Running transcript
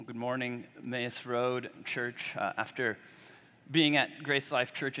morning, Emmaus Road Church. After being at Grace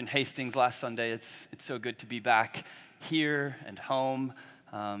Life Church in Hastings last Sunday, it's so good to be back here and home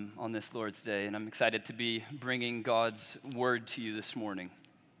on this Lord's Day, and I'm excited to be bringing God's word to you this morning.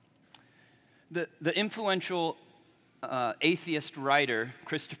 The influential atheist writer,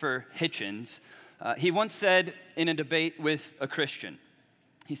 Christopher Hitchens, he once said in a debate with a Christian,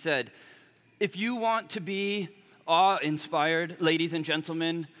 he said, "If you want to be awe-inspired, ladies and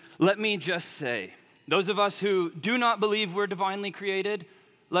gentlemen, let me just say, those of us who do not believe we're divinely created,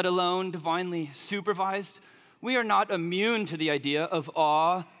 let alone divinely supervised, we are not immune to the idea of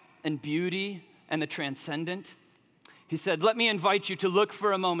awe and beauty and the transcendent." He said, "Let me invite you to look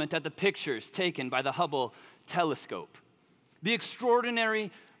for a moment at the pictures taken by the Hubble telescope. The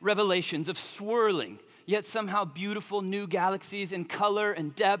extraordinary revelations of swirling, yet somehow beautiful new galaxies in color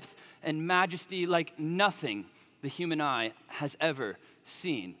and depth and majesty like nothing the human eye has ever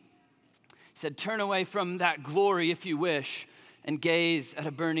seen." He said, "Turn away from that glory if you wish and gaze at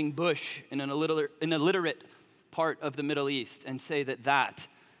a burning bush in an illiterate part of the Middle East and say that that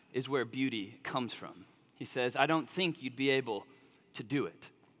is where beauty comes from." He says, "I don't think you'd be able to do it."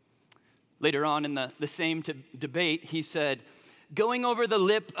 Later on in the same debate, he said, "Going over the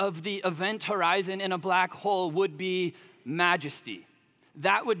lip of the event horizon in a black hole would be majesty.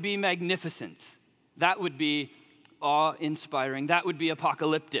 That would be magnificence. That would be awe-inspiring. That would be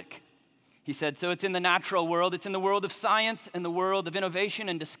apocalyptic." He said, "So it's in the natural world, it's in the world of science and the world of innovation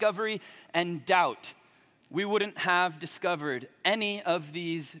and discovery and doubt. We wouldn't have discovered any of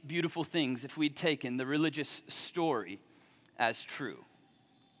these beautiful things if we'd taken the religious story as true."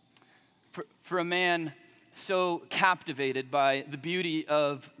 For a man so captivated by the beauty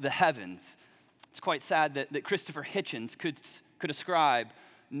of the heavens, it's quite sad that Christopher Hitchens could ascribe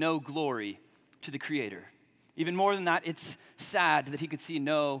no glory to the Creator. Even more than that, it's sad that he could see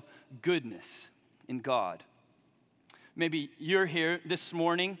no goodness in God. Maybe you're here this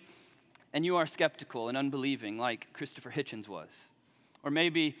morning and you are skeptical and unbelieving like Christopher Hitchens was. Or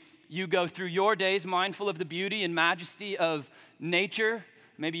maybe you go through your days mindful of the beauty and majesty of nature.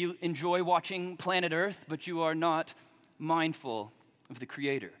 Maybe you enjoy watching planet Earth, but you are not mindful of the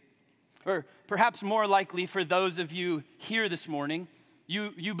Creator. Or perhaps more likely for those of you here this morning,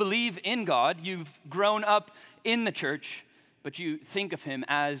 you believe in God, you've grown up in the church, but you think of Him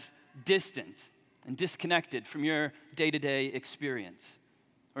as distant and disconnected from your day-to-day experience.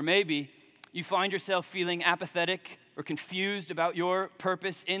 Or maybe you find yourself feeling apathetic or confused about your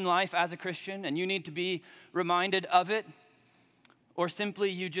purpose in life as a Christian, and you need to be reminded of it. Or simply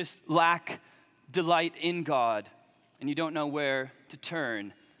you just lack delight in God, and you don't know where to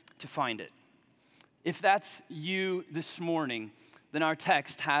turn to find it. If that's you this morning, then our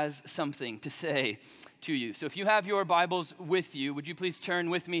text has something to say to you. So if you have your Bibles with you, would you please turn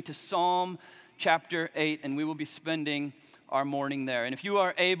with me to Psalm chapter 8, and we will be spending our morning there. And if you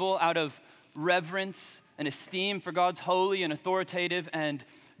are able, out of reverence and esteem for God's holy and authoritative and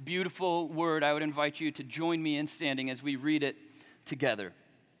beautiful word, I would invite you to join me in standing as we read it together.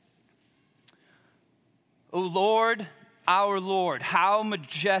 "O Lord, our Lord, how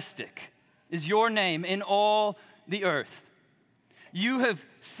majestic is your name in all the earth. You have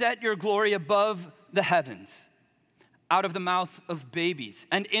set your glory above the heavens. Out of the mouth of babies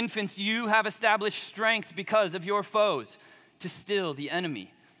and infants you have established strength because of your foes, to still the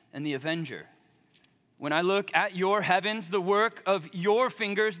enemy and the avenger. When I look at your heavens, the work of your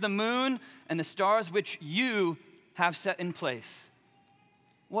fingers, the moon and the stars which you have set in place.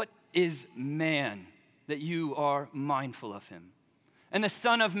 What is man that you are mindful of him, and the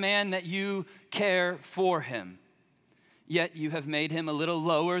Son of Man that you care for him? Yet you have made him a little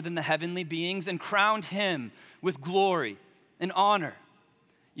lower than the heavenly beings and crowned him with glory and honor.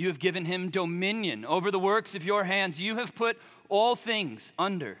 You have given him dominion over the works of your hands. You have put all things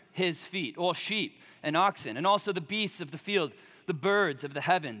under his feet, all sheep and oxen, and also the beasts of the field, the birds of the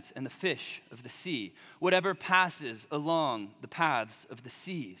heavens and the fish of the sea, whatever passes along the paths of the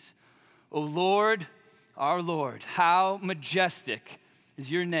seas. O Lord, our Lord, how majestic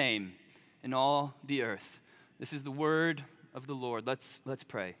is your name in all the earth." This is the word of the Lord. Let's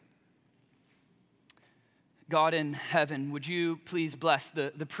pray. God in heaven, would you please bless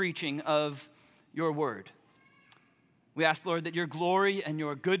the preaching of your word? We ask, Lord, that your glory and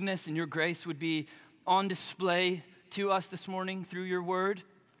your goodness and your grace would be on display to us this morning through your word.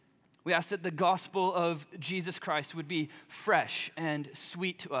 We ask that the gospel of Jesus Christ would be fresh and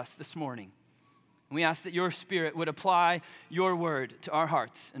sweet to us this morning. And we ask that your Spirit would apply your word to our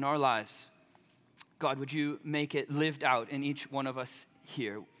hearts and our lives. God, would you make it lived out in each one of us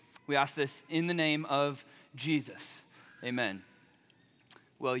here? We ask this in the name of Jesus. Amen.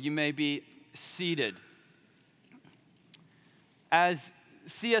 Well, you may be seated. As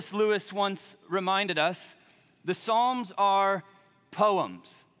C.S. Lewis once reminded us, the Psalms are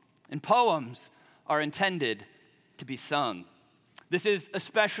poems, and poems are intended to be sung. This is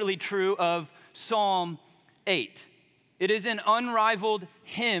especially true of Psalm 8. It is an unrivaled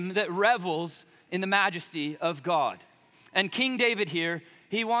hymn that revels in the majesty of God. And King David here,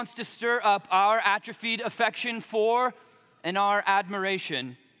 he wants to stir up our atrophied affection for and our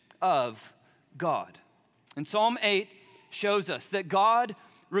admiration of God. And Psalm 8 shows us that God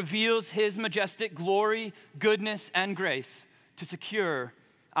reveals his majestic glory, goodness, and grace to secure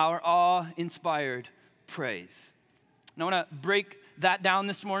our awe-inspired praise. And I want to break that down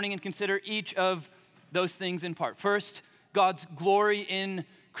this morning and consider each of those things in part. First, God's glory in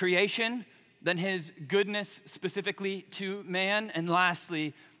creation, then his goodness specifically to man, and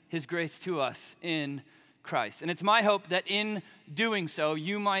lastly, his grace to us in Christ. And it's my hope that in doing so,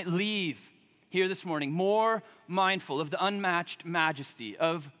 you might leave here this morning more mindful of the unmatched majesty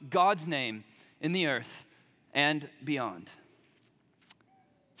of God's name in the earth and beyond.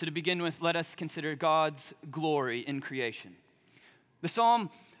 So to begin with, let us consider God's glory in creation. The psalm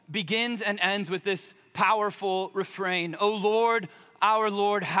begins and ends with this powerful refrain, "O Lord, our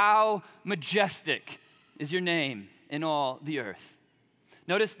Lord, how majestic is your name in all the earth."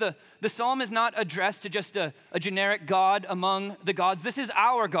 Notice the psalm is not addressed to just a generic God among the gods. This is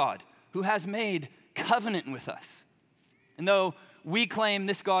our God who has made covenant with us. And though we claim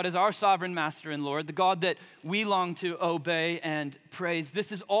this God as our sovereign master and Lord, the God that we long to obey and praise,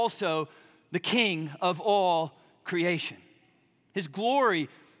 this is also the King of all creation. His glory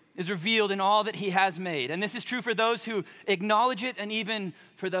is revealed in all that he has made. And this is true for those who acknowledge it and even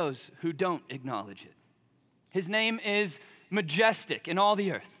for those who don't acknowledge it. His name is majestic in all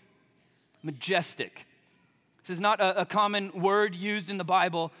the earth. Majestic. This is not a common word used in the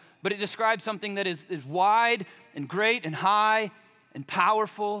Bible, but it describes something that is wide and great and high and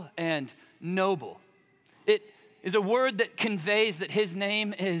powerful and noble. It is a word that conveys that his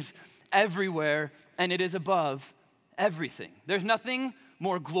name is everywhere and it is above everything. There's nothing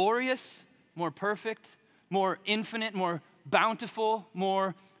more glorious, more perfect, more infinite, more bountiful,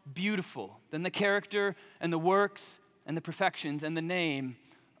 more beautiful than the character and the works and the perfections and the name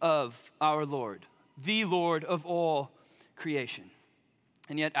of our Lord, the Lord of all creation.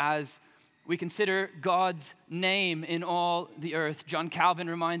 And yet, as we consider God's name in all the earth, John Calvin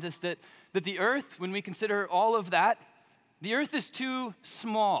reminds us that the earth, when we consider all of that, the earth is too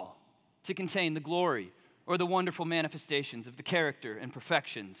small to contain the glory or the wonderful manifestations of the character and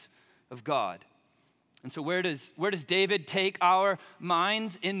perfections of God. And so where does David take our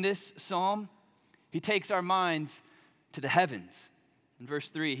minds in this psalm? He takes our minds to the heavens. In verse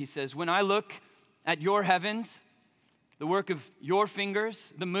 3, he says, "When I look at your heavens, the work of your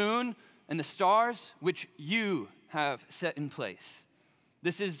fingers, the moon and the stars, which you have set in place."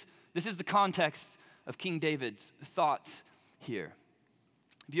 This is the context of King David's thoughts here.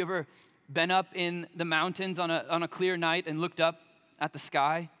 Have you ever been up in the mountains on a clear night and looked up at the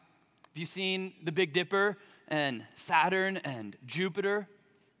sky? Have you seen the Big Dipper and Saturn and Jupiter?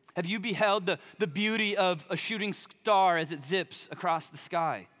 Have you beheld the beauty of a shooting star as it zips across the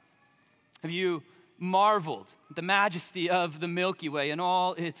sky? Have you marveled at the majesty of the Milky Way and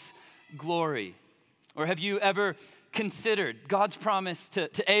all its glory? Or have you ever considered God's promise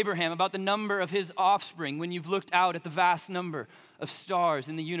to Abraham about the number of his offspring when you've looked out at the vast number of stars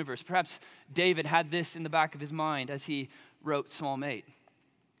in the universe? Perhaps David had this in the back of his mind as he wrote Psalm 8.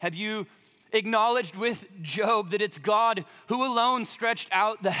 Have you acknowledged with Job that it's God who alone stretched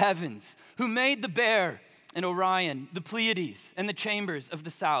out the heavens, who made the Bear and Orion, the Pleiades and the chambers of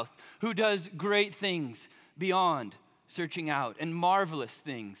the south, who does great things beyond searching out and marvelous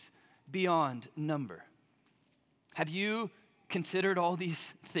things beyond number? Have you considered all these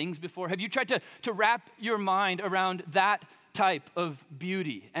things before? Have you tried to wrap your mind around that type of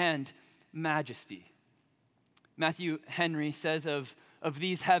beauty and majesty? Matthew Henry says of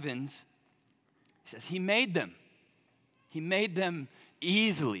these heavens, he says, he made them. He made them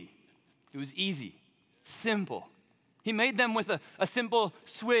easily. It was easy, simple. He made them with a simple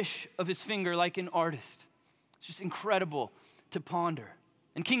swish of his finger like an artist. It's just incredible to ponder.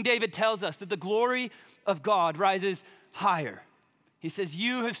 And King David tells us that the glory of God rises higher. He says,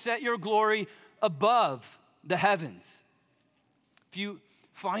 you have set your glory above the heavens. If you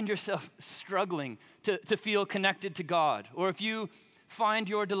find yourself struggling to feel connected to God, or if you find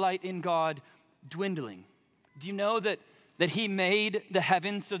your delight in God dwindling, do you know that he made the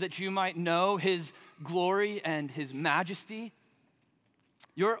heavens so that you might know his glory and his majesty?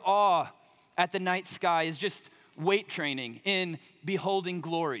 Your awe at the night sky is just weight training in beholding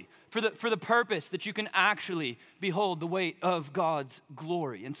glory, for the purpose that you can actually behold the weight of God's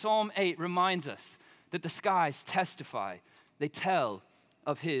glory. And Psalm 8 reminds us that the skies testify, they tell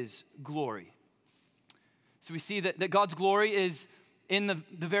of his glory. So we see that God's glory is in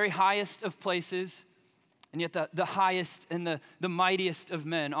the very highest of places, and yet the highest and the mightiest of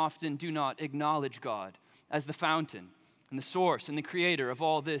men often do not acknowledge God as the fountain and the source and the creator of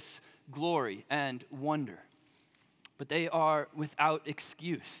all this glory and wonder. But they are without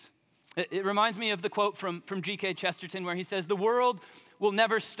excuse. It reminds me of the quote from G.K. Chesterton where he says, "The world will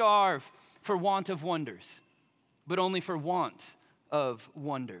never starve for want of wonders, but only for want of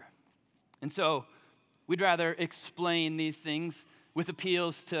wonder." And so we'd rather explain these things with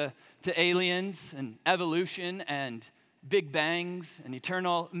appeals to aliens and evolution and big bangs and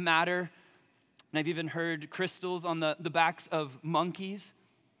eternal matter. And I've even heard crystals on the backs of monkeys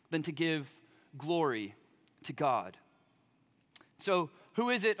than to give glory to God. So who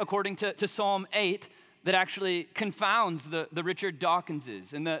is it, according to Psalm 8, that actually confounds the Richard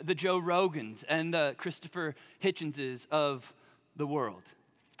Dawkinses and the Joe Rogans and the Christopher Hitchenses of the world?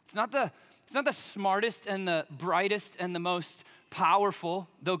 It's not the smartest and the brightest and the most powerful,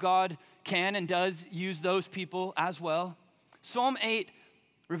 though God can and does use those people as well. Psalm 8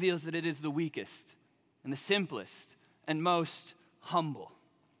 reveals that it is the weakest and the simplest and most humble.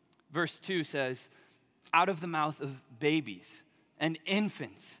 Verse 2 says, "Out of the mouth of babies and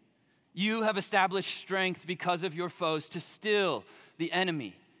infants, you have established strength because of your foes to still the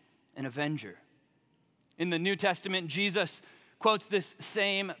enemy and avenger." In the New Testament, Jesus quotes this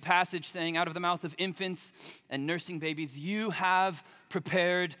same passage saying, "Out of the mouth of infants and nursing babies, you have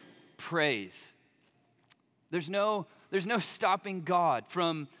prepared praise." There's no stopping God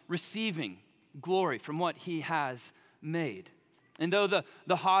from receiving glory from what he has made. And though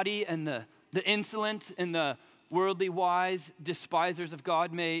the haughty and the insolent and the worldly wise despisers of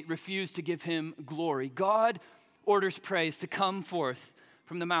God may refuse to give him glory, God orders praise to come forth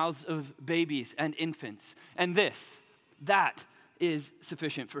from the mouths of babies and infants. And that is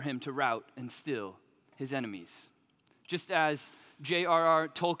sufficient for him to rout and still his enemies. Just as J.R.R.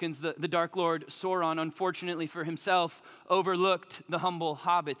 Tolkien's The Dark Lord Sauron, unfortunately for himself, overlooked the humble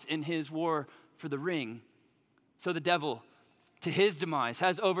hobbits in his war for the ring, so the devil, to his demise,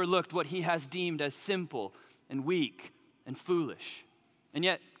 has overlooked what he has deemed as simple and weak and foolish. And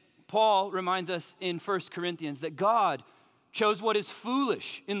yet, Paul reminds us in 1 Corinthians that God chose what is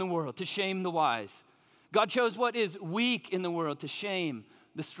foolish in the world to shame the wise. God chose what is weak in the world to shame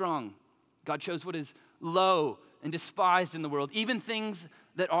the strong. God chose what is low and despised in the world, even things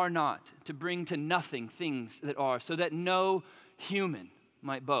that are not, to bring to nothing things that are, so that no human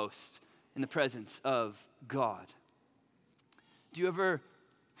might boast in the presence of God. Do you ever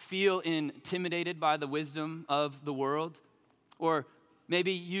feel intimidated by the wisdom of the world? Or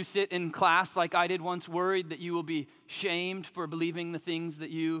maybe you sit in class like I did once, worried that you will be shamed for believing the things that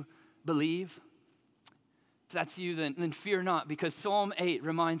you believe. If that's you, then fear not, because Psalm 8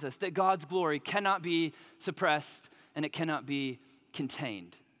 reminds us that God's glory cannot be suppressed and it cannot be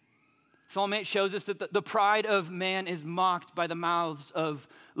contained. Psalm 8 shows us that the pride of man is mocked by the mouths of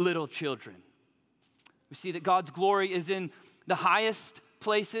little children. We see that God's glory is in the highest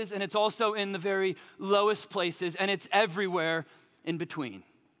places, and it's also in the very lowest places, and it's everywhere in between.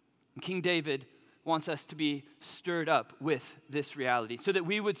 And King David wants us to be stirred up with this reality so that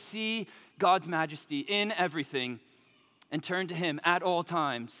we would see God's majesty in everything and turn to him at all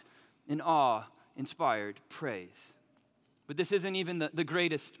times in awe-inspired praise. But this isn't even the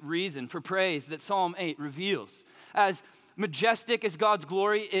greatest reason for praise that Psalm 8 reveals. As majestic as God's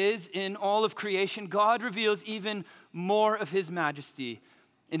glory is in all of creation, God reveals even more of his majesty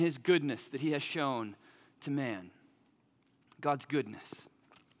in his goodness that he has shown to man. God's goodness.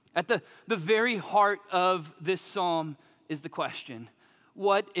 At the very heart of this psalm is the question,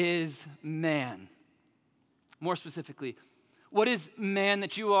 what is man? More specifically, what is man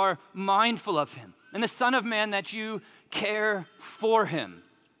that you are mindful of him? And the Son of Man that you care for him?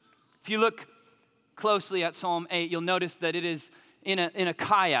 If you look closely at Psalm 8, you'll notice that it is in a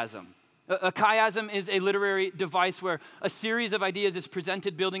chiasm. A chiasm is a literary device where a series of ideas is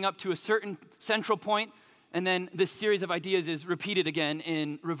presented building up to a certain central point, and then this series of ideas is repeated again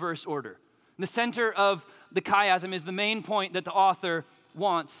in reverse order. The center of the chiasm is the main point that the author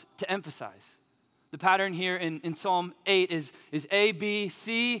wants to emphasize. The pattern here in Psalm 8 is A, B,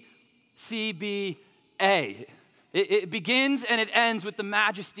 C, C, B, A. It begins and it ends with the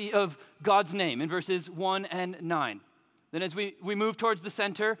majesty of God's name in verses 1 and 9. Then as we move towards the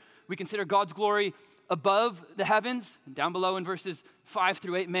center, we consider God's glory above the heavens, and down below in verses 5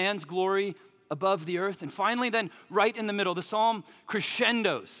 through 8, man's glory above the earth. And finally, then right in the middle, the psalm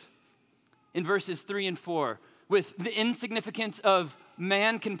crescendos in verses 3 and 4 with the insignificance of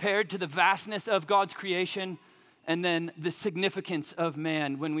man compared to the vastness of God's creation, and then the significance of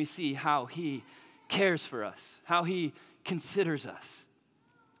man when we see how he cares for us, how he considers us.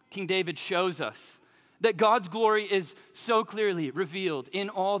 King David shows us that God's glory is so clearly revealed in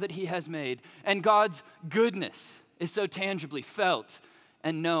all that he has made, and God's goodness is so tangibly felt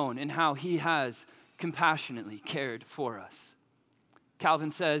and known in how he has compassionately cared for us.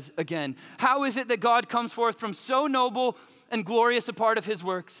 Calvin says again, how is it that God comes forth from so noble and glorious a part of his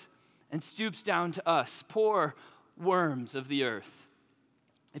works and stoops down to us, poor worms of the earth,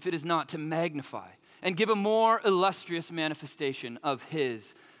 if it is not to magnify and give a more illustrious manifestation of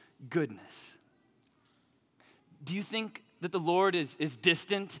his goodness? Do you think that the Lord is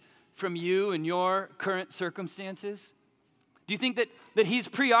distant from you and your current circumstances? Do you think that he's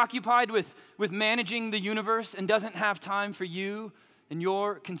preoccupied with managing the universe and doesn't have time for you and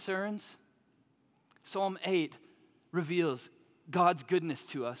your concerns? Psalm 8 reveals God's goodness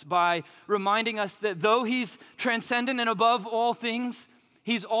to us by reminding us that though he's transcendent and above all things,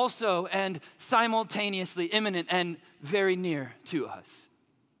 he's also and simultaneously immanent and very near to us.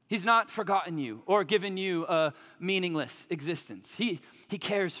 He's not forgotten you or given you a meaningless existence. He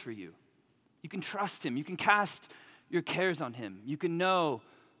cares for you. You can trust him. You can cast your cares on him. You can know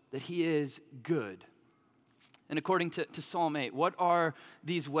that he is good. And according to Psalm 8, what are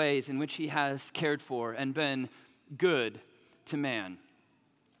these ways in which he has cared for and been good to man?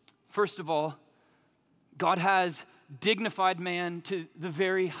 First of all, God has dignified man to the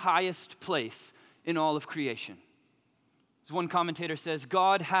very highest place in all of creation. As one commentator says,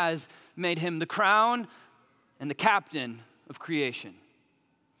 God has made him the crown and the captain of creation.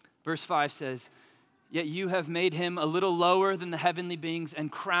 Verse 5 says, yet you have made him a little lower than the heavenly beings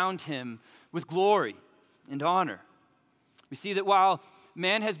and crowned him with glory and honor. We see that while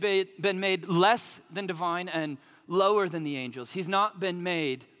man has been made less than divine and lower than the angels, he's not been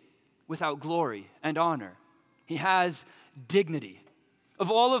made without glory and honor. He has dignity.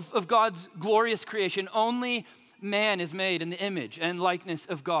 Of all of God's glorious creation, only man is made in the image and likeness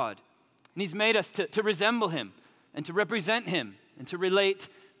of God. And he's made us to resemble him and to represent him and to relate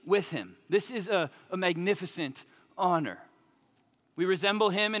with him. This is a magnificent honor. We resemble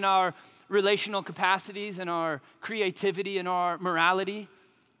him in our relational capacities and our creativity and our morality.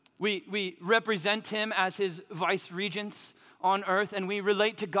 We represent him as his vice regents on earth, and we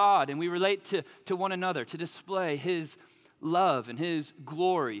relate to God and we relate to one another to display his love and his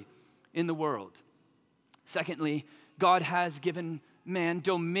glory in the world. Secondly, God has given man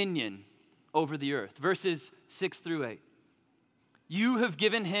dominion over the earth. Verses 6 through 8. You have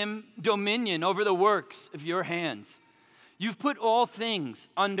given him dominion over the works of your hands. You've put all things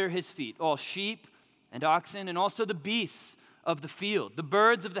under his feet, all sheep and oxen, and also the beasts of the field, the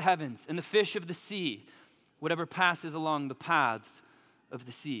birds of the heavens, and the fish of the sea, whatever passes along the paths of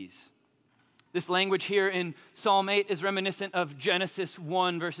the seas. This language here in Psalm 8 is reminiscent of Genesis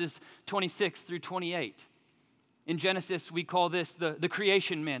 1, verses 26 through 28. In Genesis, we call this the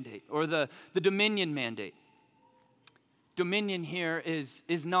creation mandate or the dominion mandate. Dominion here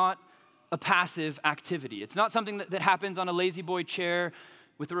is not a passive activity. It's not something that happens on a lazy boy chair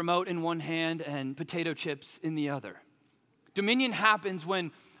with a remote in one hand and potato chips in the other. Dominion happens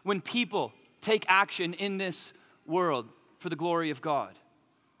when people take action in this world for the glory of God.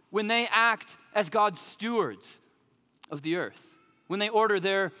 When they act as God's stewards of the earth. When they order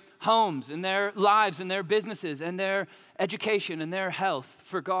their homes and their lives and their businesses and their education and their health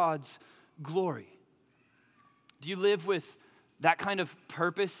for God's glory. Do you live with that kind of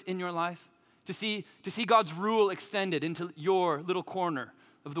purpose in your life? To see God's rule extended into your little corner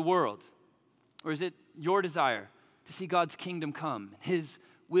of the world? Or is it your desire to see God's kingdom come, his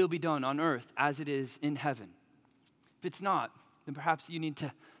will be done on earth as it is in heaven? If it's not, then perhaps you need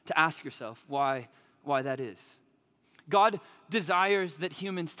to ask yourself why that is. God desires that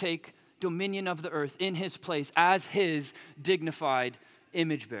humans take dominion of the earth in his place as his dignified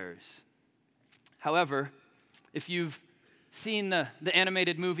image bearers. However, if you've seen the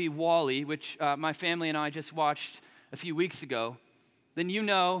animated movie WALL-E, which my family and I just watched a few weeks ago, then you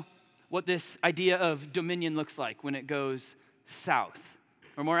know what this idea of dominion looks like when it goes south,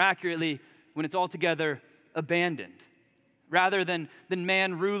 or more accurately, when it's altogether abandoned. Rather than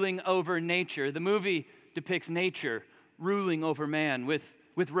man ruling over nature, the movie depicts nature ruling over man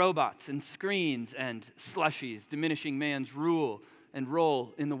with robots and screens and slushies, diminishing man's rule and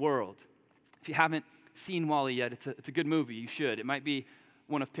role in the world. If you haven't seen WALL-E yet, it's a good movie. You should. It might be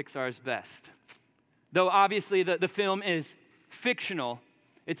one of Pixar's best. Though obviously the film is fictional,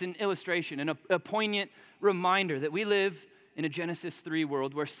 It's an illustration and a poignant reminder that we live in a Genesis 3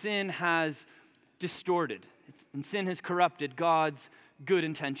 world where sin has distorted and sin has corrupted God's good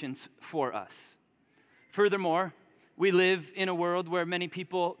intentions for us. Furthermore, we live in a world where many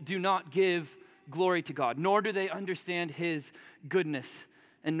people do not give glory to God, nor do they understand his goodness,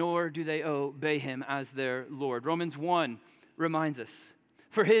 and nor do they obey him as their Lord. Romans 1 reminds us,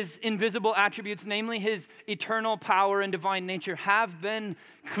 for his invisible attributes, namely his eternal power and divine nature, have been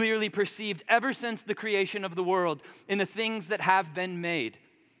clearly perceived ever since the creation of the world in the things that have been made,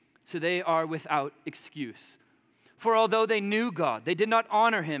 so they are without excuse. For although they knew God, they did not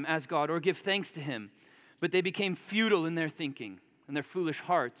honor him as God or give thanks to him, but they became futile in their thinking, and their foolish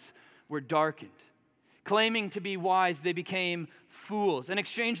hearts were darkened. Claiming to be wise, they became fools and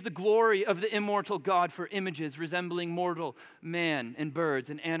exchanged the glory of the immortal God for images resembling mortal man and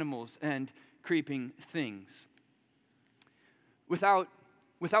birds and animals and creeping things. Without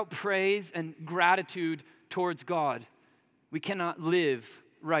praise and gratitude towards God, we cannot live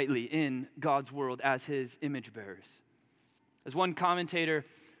rightly in God's world as his image bearers. As one commentator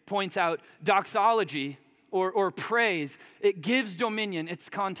points out, doxology or praise, it gives dominion its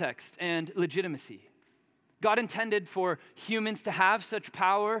context and legitimacy. God intended for humans to have such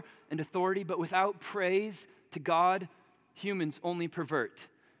power and authority, but without praise to God, humans only pervert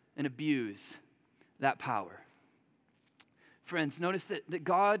and abuse that power. Friends, notice that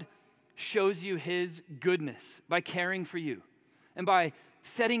God shows you his goodness by caring for you and by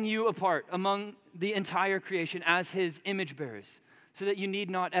setting you apart among the entire creation as his image bearers so that you need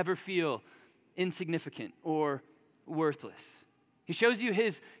not ever feel insignificant or worthless. He shows you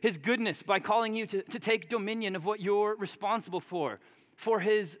his goodness by calling you to take dominion of what you're responsible for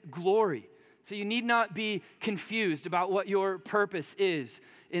his glory. So you need not be confused about what your purpose is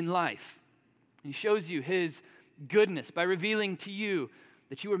in life. He shows you his goodness by revealing to you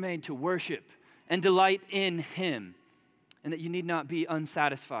that you were made to worship and delight in him, and that you need not be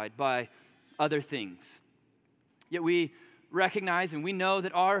unsatisfied by other things. Yet we recognize and we know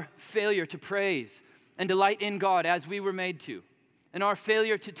that our failure to praise and delight in God as we were made to, and our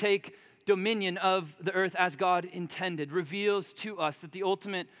failure to take dominion of the earth as God intended, reveals to us that the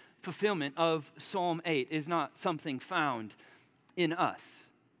ultimate fulfillment of Psalm 8 is not something found in us.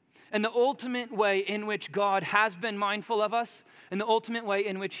 And the ultimate way in which God has been mindful of us, and the ultimate way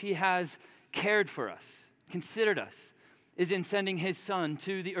in which he has cared for us, considered us, is in sending his son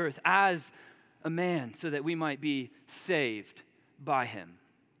to the earth as a man so that we might be saved by him.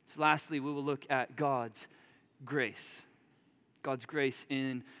 So lastly, we will look at God's grace. God's grace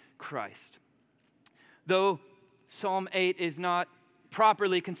in Christ. Though Psalm 8 is not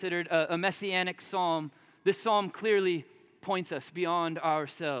properly considered a messianic psalm, this psalm clearly points us beyond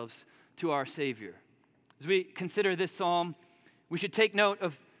ourselves to our Savior. As we consider this psalm, we should take note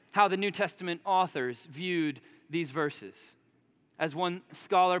of how the New Testament authors viewed these verses. As one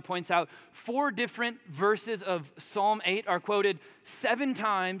scholar points out, 4 different verses of Psalm 8 are quoted 7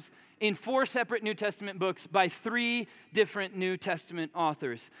 times in 4 separate New Testament books by 3 different New Testament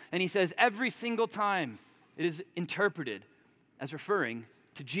authors. And he says every single time it is interpreted as referring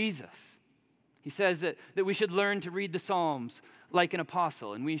to Jesus. He says that we should learn to read the Psalms like an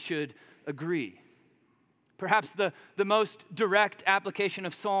apostle, and we should agree. Perhaps the most direct application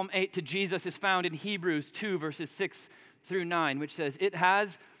of Psalm 8 to Jesus is found in Hebrews 2, verses 6 through 9, which says, It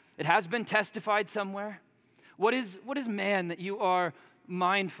has been testified somewhere. What is man that you are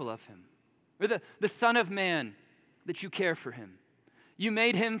mindful of him? Or the Son of Man that you care for him? You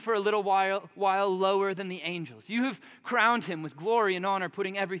made him for a little while lower than the angels. You have crowned him with glory and honor,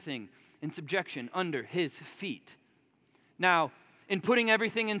 putting everything in subjection under his feet. Now, in putting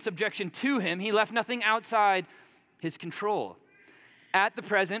everything in subjection to him, he left nothing outside his control. At the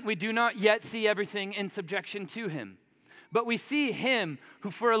present, we do not yet see everything in subjection to him. But we see him who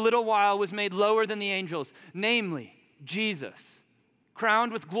for a little while was made lower than the angels, namely Jesus,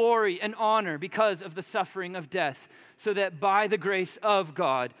 crowned with glory and honor because of the suffering of death, so that by the grace of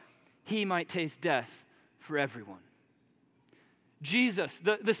God, he might taste death for everyone. Jesus,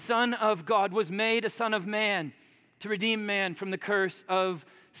 the Son of God, was made a Son of Man to redeem man from the curse of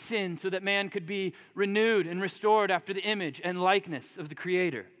sin, so that man could be renewed and restored after the image and likeness of the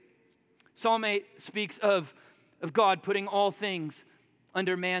Creator. Psalm 8 speaks of God putting all things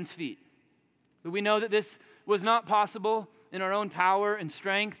under man's feet. But we know that this was not possible in our own power and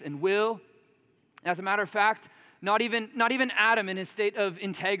strength and will. As a matter of fact, not even Adam in his state of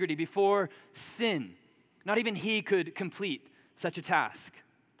integrity before sin, not even he could complete such a task.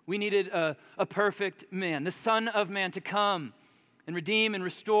 We needed a perfect man, the Son of Man, to come and redeem and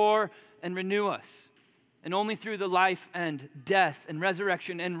restore and renew us. And only through the life and death and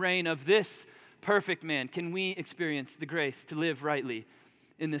resurrection and reign of this perfect man can we experience the grace to live rightly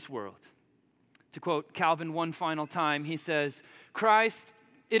in this world. To quote Calvin one final time, he says, "Christ,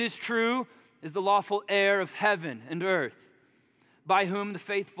 it is true, is the lawful heir of heaven and earth, by whom the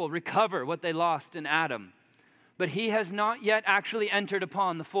faithful recover what they lost in Adam. But he has not yet actually entered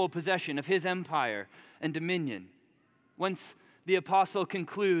upon the full possession of his empire and dominion." Whence the apostle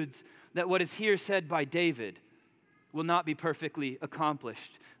concludes that what is here said by David will not be perfectly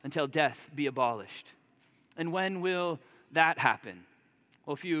accomplished until death be abolished. And when will that happen?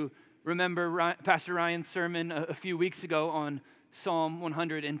 Well, if you remember Pastor Ryan's sermon a few weeks ago on Psalm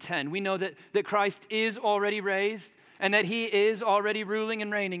 110, we know that Christ is already raised and that he is already ruling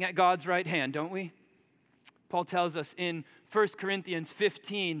and reigning at God's right hand, don't we? Paul tells us in 1 Corinthians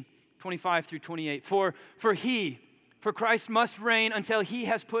 15, 25 through 28, For Christ must reign until he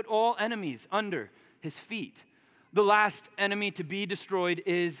has put all enemies under his feet. The last enemy to be destroyed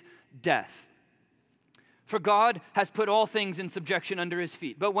is death. For God has put all things in subjection under his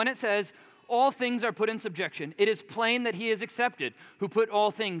feet. But when it says all things are put in subjection, it is plain that he is accepted who put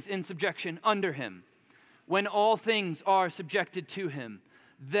all things in subjection under him. When all things are subjected to him,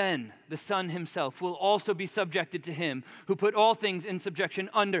 then the Son himself will also be subjected to him who put all things in subjection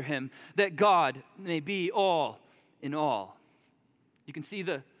under him, that God may be all in all. You can see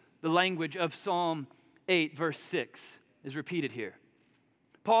the language of Psalm 8, verse 6 is repeated here.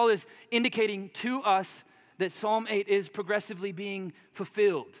 Paul is indicating to us that Psalm 8 is progressively being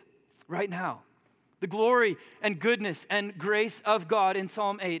fulfilled right now. The glory and goodness and grace of God in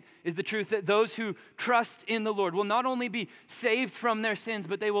Psalm 8 is the truth that those who trust in the Lord will not only be saved from their sins,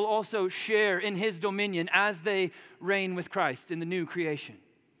 but they will also share in his dominion as they reign with Christ in the new creation.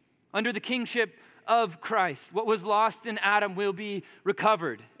 Under the kingship of Christ, what was lost in Adam will be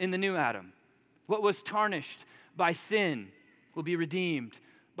recovered in the new Adam. What was tarnished by sin will be redeemed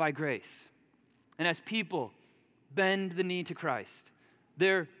by grace. And as people bend the knee to Christ,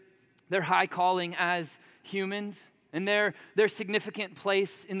 their high calling as humans and their significant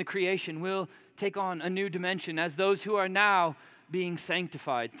place in the creation will take on a new dimension as those who are now being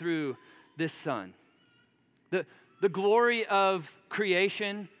sanctified through this Son. The glory of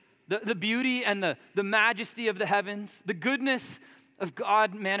creation, the beauty and the majesty of the heavens, the goodness of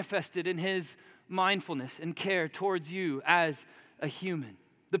God manifested in his mindfulness and care towards you as a human.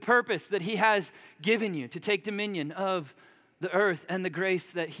 The purpose that he has given you to take dominion of the earth and the grace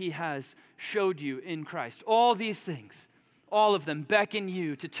that he has showed you in Christ. All these things, all of them beckon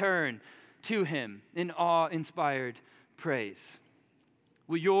you to turn to him in awe-inspired praise.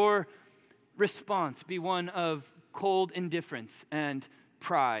 Will your response be one of cold indifference and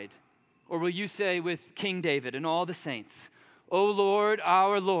pride? Or will you say with King David and all the saints, "O Lord,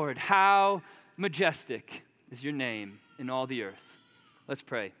 our Lord, how majestic is your name in all the earth." Let's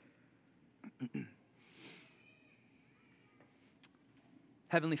pray.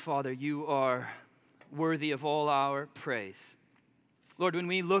 Heavenly Father, you are worthy of all our praise. Lord, when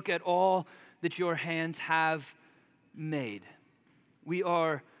we look at all that your hands have made,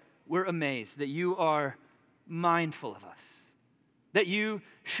 we're amazed that you are mindful of us, that you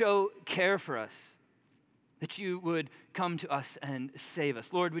show care for us, that you would come to us and save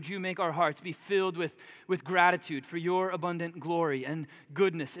us. Lord, would you make our hearts be filled with gratitude for your abundant glory and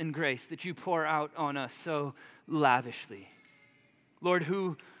goodness and grace that you pour out on us so lavishly. Lord,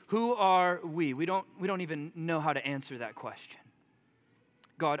 who are we? We don't even know how to answer that question.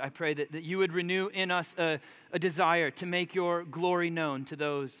 God, I pray that you would renew in us a desire to make your glory known to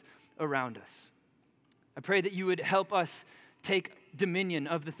those around us. I pray that you would help us take dominion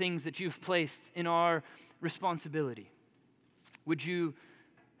of the things that you've placed in our responsibility. Would you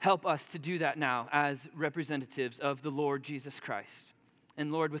help us to do that now as representatives of the Lord Jesus Christ?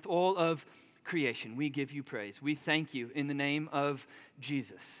 And Lord, with all of creation, we give you praise. We thank you in the name of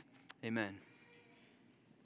Jesus. Amen.